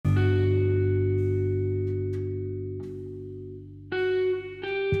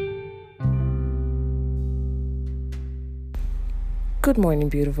Good morning,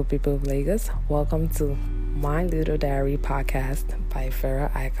 beautiful people of Lagos. Welcome to My Little Diary podcast by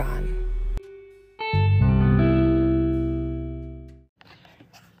Farah Icon.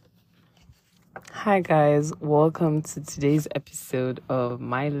 Hi, guys. Welcome to today's episode of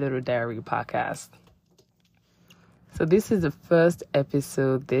My Little Diary podcast. So this is the first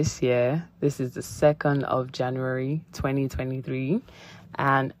episode this year. This is the 2nd of January, 2023.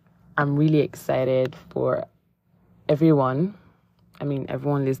 And I'm really excited for everyone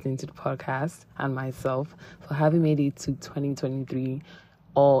listening to the podcast and myself for having made it to 2023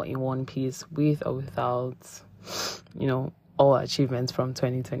 all in one piece with or without, all achievements from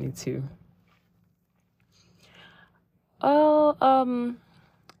 2022.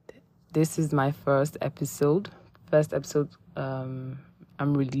 This is my first episode I'm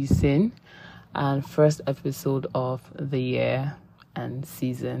releasing, and first episode of the year and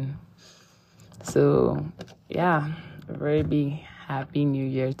season. So, yeah, a very big Happy New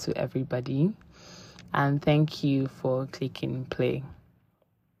Year to everybody, and thank you for clicking play.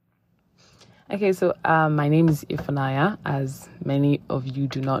 Okay, so my name is Ifunanya. As many of you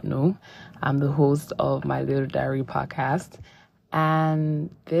do not know, I'm the host of My Little Diary podcast,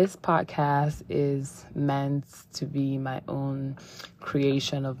 and this podcast is meant to be my own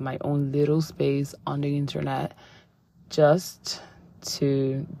creation of my own little space on the internet, just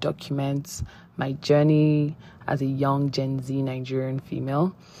to document my journey as a young Gen Z Nigerian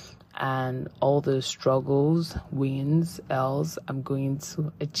female and all the struggles, wins, L's I'm going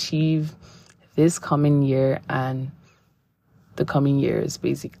to achieve this coming year and the coming years,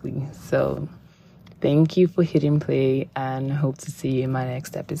 basically. So thank you for hitting play, and hope to see you in my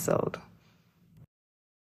next episode.